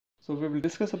So we will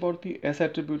discuss about the S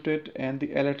attributed and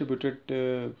the L attributed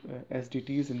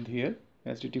SDTs in here.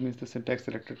 SDT means the syntax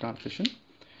selected translation.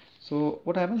 So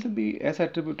what happens in the S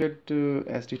attributed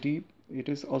SDT, it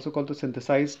is also called the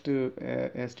synthesized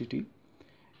SDT.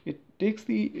 It takes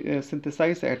the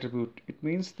synthesized attribute. It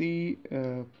means the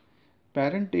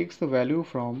parent takes the value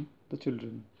from the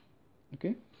children.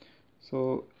 Okay.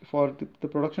 So for the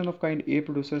production of kind A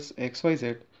produces X, Y,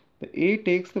 Z, the A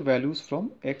takes the values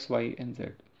from X, Y, and Z.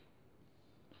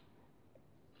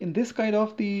 In this kind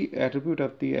of the attribute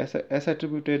of the S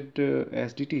attributed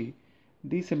SDT,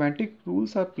 the semantic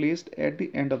rules are placed at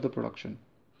the end of the production.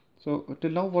 So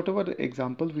till now, whatever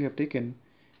examples we have taken,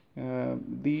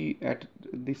 the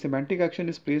semantic action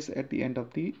is placed at the end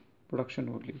of the production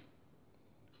only.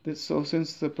 So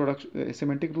since the production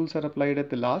semantic rules are applied at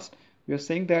the last, we are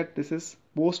saying that this is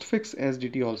postfix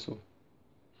SDT also.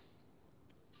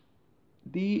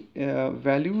 The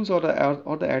values or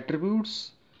the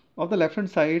attributes of the left hand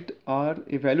side are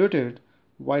evaluated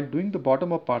while doing the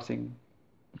bottom up parsing.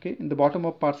 Okay, in the bottom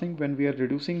up parsing, when we are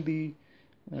reducing the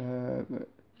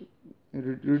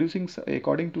reducing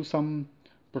according to some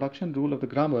production rule of the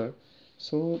grammar,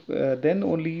 so then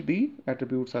only the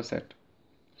attributes are set.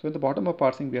 So in the bottom up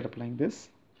parsing, we are applying this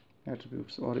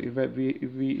attributes, or we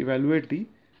evaluate the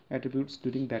attributes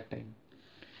during that time.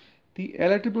 The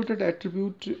L attributed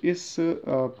attribute is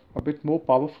a bit more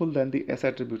powerful than the S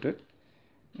attributed.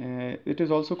 It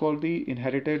is also called the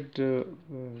inherited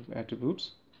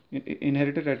attributes,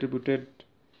 inherited attributed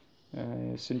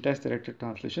syntax directed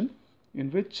translation,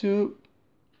 in which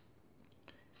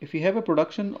if we have a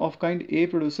production of kind A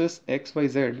produces X, Y,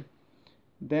 Z,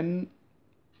 then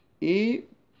A,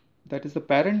 that is the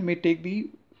parent, may take the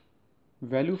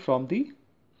value from the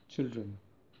children.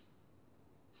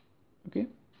 Okay.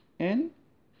 And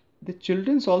the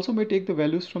children also may take the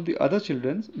values from the other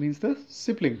children, means the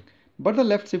sibling, but the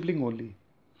left sibling only.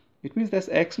 It means that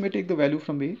X may take the value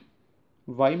from A,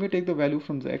 Y may take the value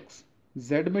from the X,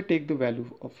 Z may take the value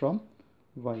from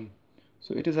Y.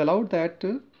 So it is allowed that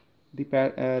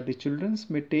the children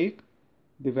may take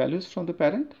the values from the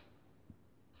parent,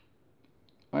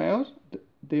 or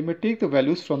they may take the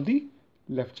values from the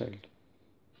left child.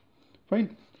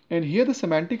 Fine. And here the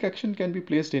semantic action can be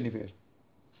placed anywhere.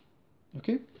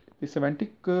 Okay, the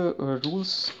semantic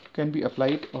rules can be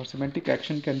applied, or semantic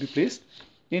action can be placed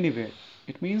anywhere.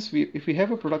 It means if we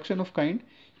have a production of kind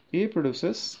A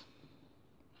produces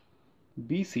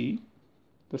BC,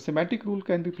 the semantic rule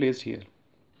can be placed here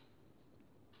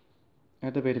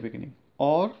at the very beginning,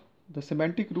 or the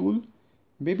semantic rule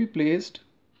may be placed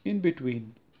in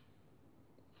between,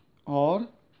 or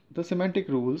the semantic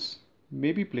rules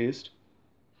may be placed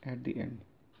at the end.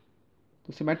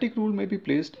 The semantic rule may be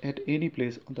placed at any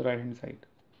place on the right hand side.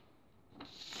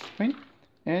 Fine.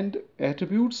 And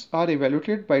attributes are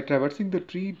evaluated by traversing the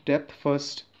tree depth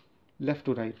first, left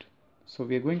to right. So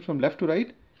we are going from left to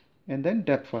right and then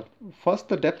depth first. First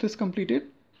the depth is completed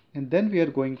and then we are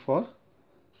going for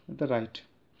the right.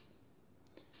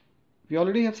 We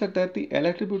already have said that the L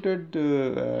attributed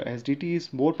SDT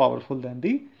is more powerful than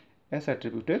the S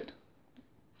attributed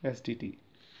SDT.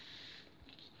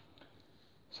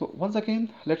 So once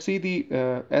again, let's see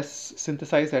the S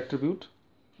synthesized attribute.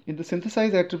 In the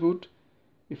synthesized attribute,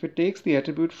 if it takes the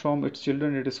attribute from its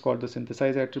children, it is called the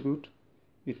synthesized attribute.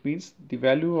 It means the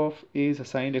value of A is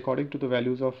assigned according to the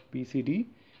values of B, C, D.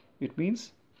 It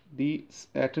means the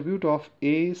attribute of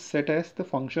A is set as the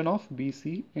function of B,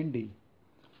 C, and D.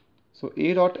 So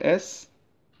A dot S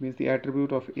means the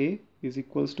attribute of A is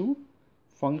equals to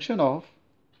function of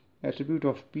attribute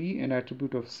of B and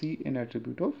attribute of C and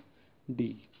attribute of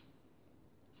D.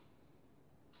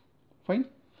 Fine.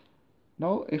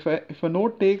 Now if a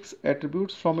node takes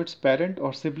attributes from its parent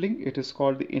or sibling, it is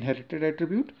called the inherited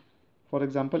attribute. For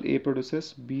example, A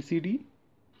produces BCD.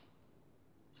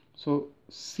 So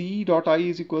C dot I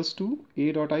is equals to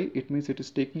A dot I, it means it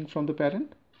is taking from the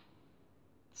parent.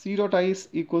 C dot I is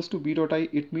equals to B dot I,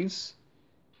 it means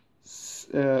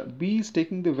B is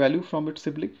taking the value from its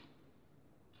sibling.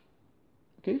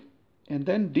 Okay, and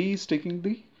then D is taking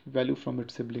the value from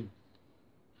its sibling.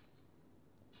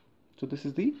 So this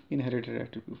is the inherited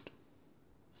attribute.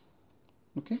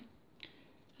 Okay.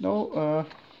 Now,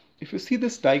 if you see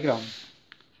this diagram,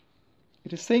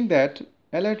 it is saying that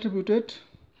L attributed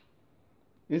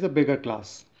is a bigger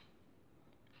class,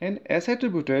 and S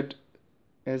attributed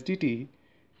SDT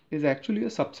is actually a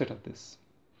subset of this.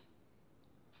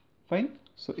 Fine.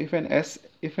 So if an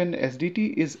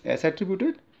SDT is S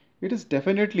attributed, it is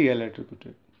definitely L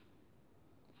attributed.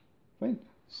 Fine.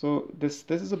 So this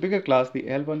is a bigger class, the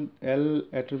L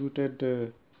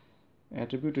attributed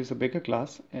attribute is a bigger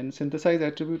class and synthesized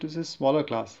attribute is a smaller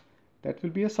class. That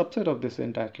will be a subset of this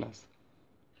entire class.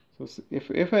 So if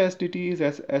a SDT is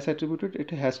S attributed,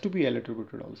 it has to be L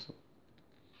attributed also.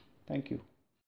 Thank you.